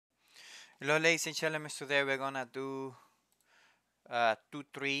Hello, ladies and gentlemen. Today we're gonna do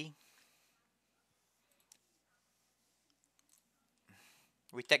 2-3.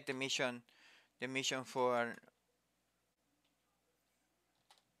 We take the mission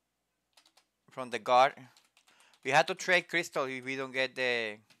from the guard. We have to trade crystal if we don't get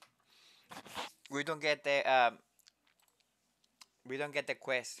the we don't get the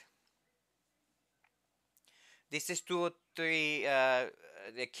quest. This is 2 or 3.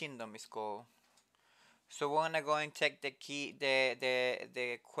 The kingdom is called. So we're gonna go and take the key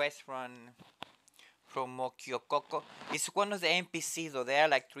the quest from Mokyokoko. It's one of the NPCs though. There are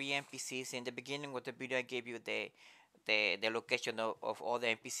like 3 NPCs. In the beginning of the video I gave you the location of all the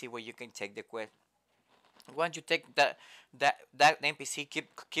NPC where you can take the quest. Once you take that NPC,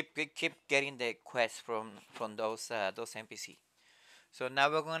 keep getting the quest from those NPC. So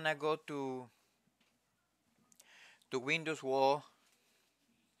now we're gonna go to Windows Wall,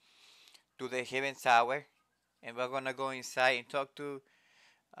 to the Heaven Tower, and we're gonna go inside and talk to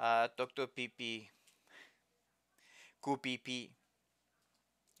PP QPP.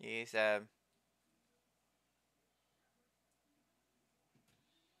 Is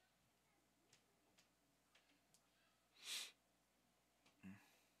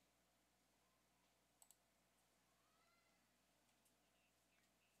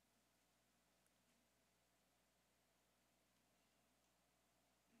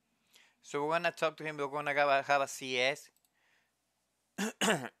So we're gonna talk to him. We're gonna have a CS.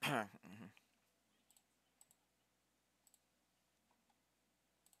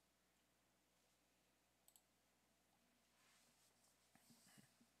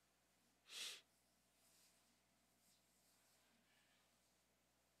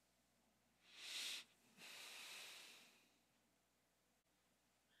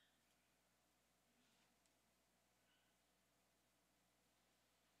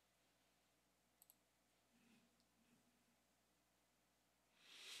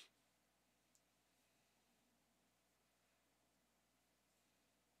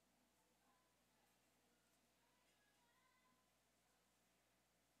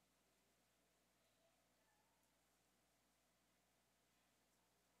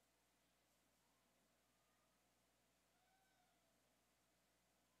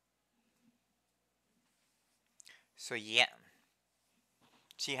 So yeah,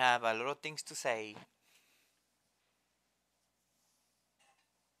 she have a lot of things to say.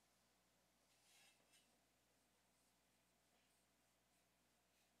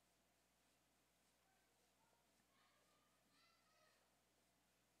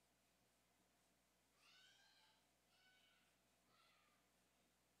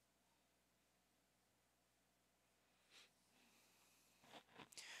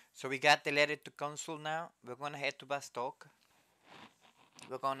 So we got the letter to consul now. We're gonna head to Bastok.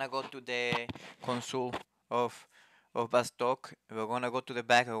 We're gonna go to the consul of Bastok. We're gonna go to the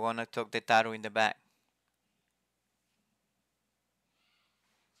back. We're gonna talk the Taro in the back.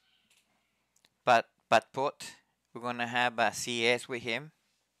 But Pot, we're gonna have a CS with him.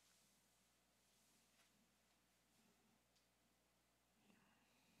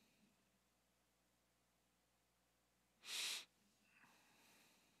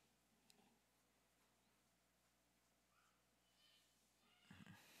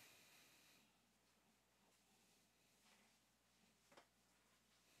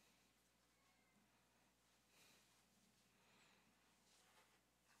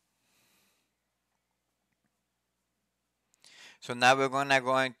 So now we're gonna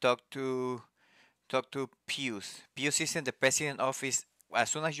go and talk to Pius. Pius is in the president office.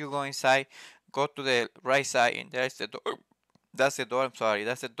 As soon as you go inside, go to the right side, and there's the door. That's the door. I'm sorry.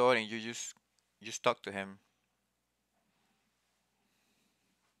 That's the door, and you just talk to him.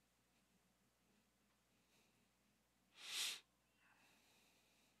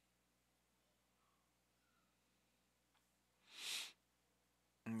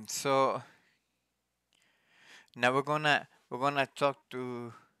 So now we're gonna talk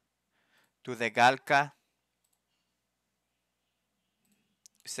to the Galka.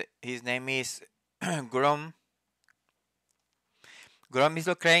 His name is Grom. Grom is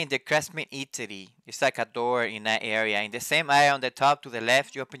located in the Craftsman Eatery. It's like a door in that area. In the same area on the top to the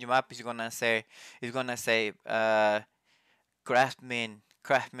left, you open your map. It's gonna say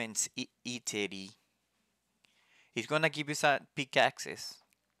Craftsman's Eatery. He's gonna give you some pickaxes.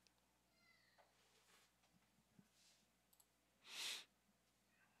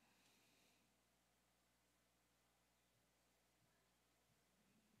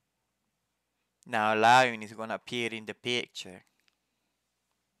 Now a lion is gonna appear in the picture.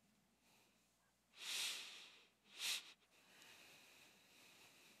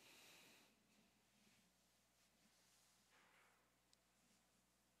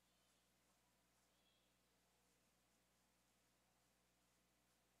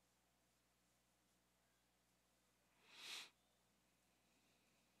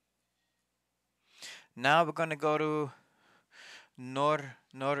 Now we're gonna go to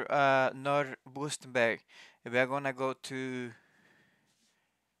Nordbustenberg. We're gonna go to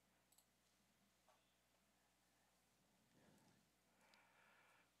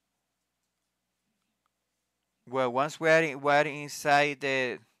well. Once we're inside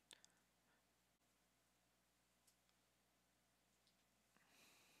the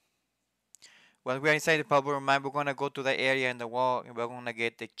once we're inside the public mine, we're gonna go to the area in the wall, and we're gonna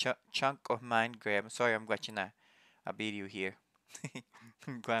get the chunk of mine grab. Sorry, I'm watching a video here.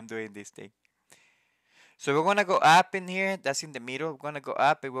 While I'm doing this thing. So we're gonna go up in here. That's in the middle. We're gonna go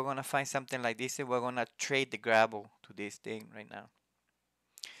up, and we're gonna find something like this, and we're gonna trade the gravel to this thing right now.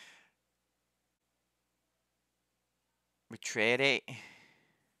 We trade it.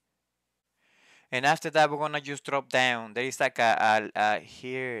 And after that, we're gonna just drop down. There is like a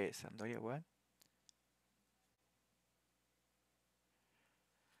here. Sampdoria, what?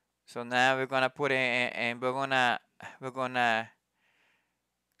 So now we're gonna put it, and we're gonna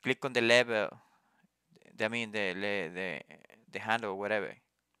click on the level. I mean the handle, whatever.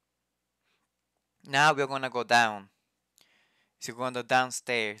 Now we're gonna go down. So we're going to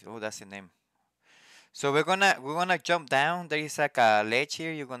downstairs. Oh, that's the name. So we're gonna jump down. There is like a ledge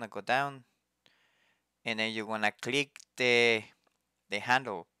here. You're gonna go down, and then you're gonna click the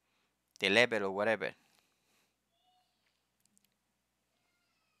handle, the level or whatever.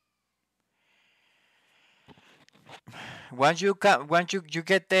 Once you get you want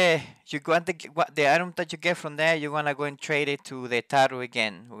the item that you get from there, you're gonna go and trade it to the Taro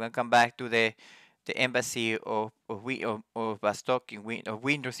again. We're gonna come back to the embassy of Bastok of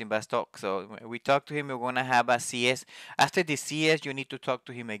Windurst in Bastok. So when we talk to him, we're gonna have a CS. After the CS, you need to talk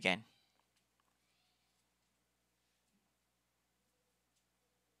to him again.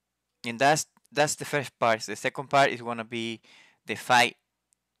 And that's the first part. The second part is gonna be the fight,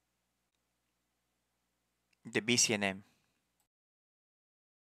 the BCNM.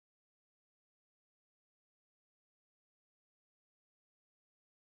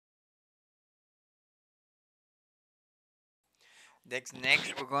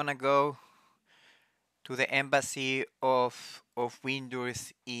 Next, we're gonna go to the embassy of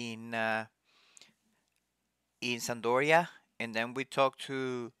Windurst in Sandoria, and then we talk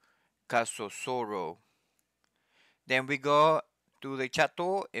to Casosoro. Then we go to the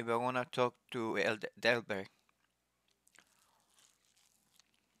Chateau, and we're gonna talk to Delbert.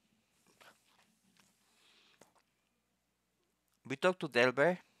 We talk to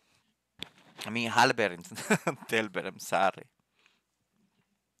Delbert. I mean Halbert, Delbert. I'm sorry.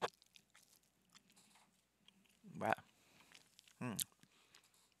 Wow. Hmm.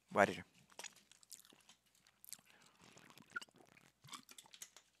 What is it?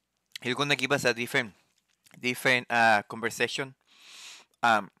 He's gonna give us a different conversation.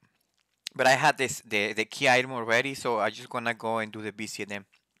 Um, but I had the key item already, so I just gonna go and do the BCNM.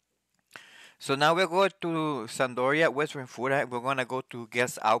 So now we're going to Sandoria, West Renfura. We're gonna go to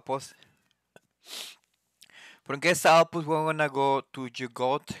Guest Outpost. From Guest Outpost, we're gonna go to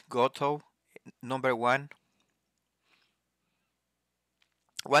Goto, number 1.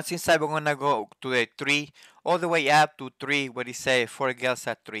 Once inside, we're gonna go to the 3, all the way up to 3, where it says 4 girls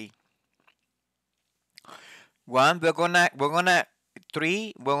at 3. We're gonna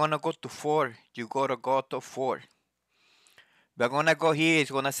 3. We're gonna go to 4. You go to 4. We're gonna go here. It's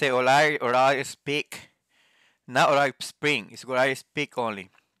gonna say Olar Speak. Not Olar Spring. It's Olar Speak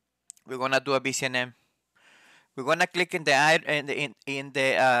only. We're gonna do a BCNM. We're gonna click in the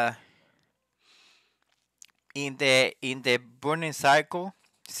in the burning circle.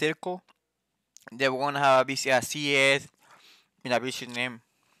 Then we're gonna have a CS in a BCNM.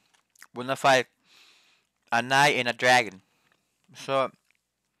 We're gonna fight a knight and a dragon. So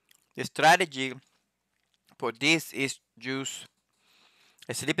the strategy for this is use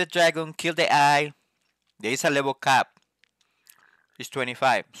a sleep the dragon, kill the eye. There is a level cap. It's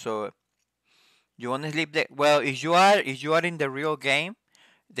 25. So you want to sleep the well. If you are in the real game,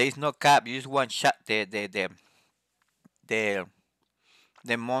 there is no cap. You just one shot the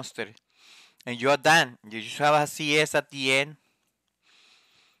the monster, and you're done. You just have a CS at the end.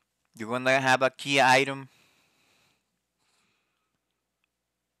 You're gonna have a key item.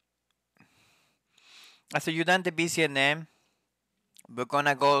 After you done the BCNM, we're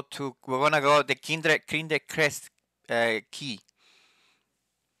gonna go the Kinder Crest key.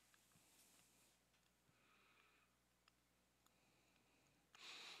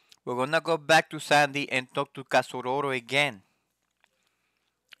 We're gonna go back to Sandy and talk to Casororo again.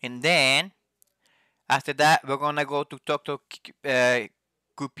 And then after that, we're gonna go to talk to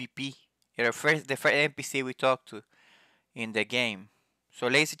QPP. The first NPC we talked to in the game. So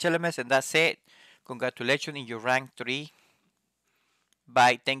ladies and gentlemen, and that's it. Congratulations in your rank 3.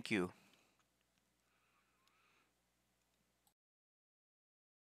 Bye. Thank you.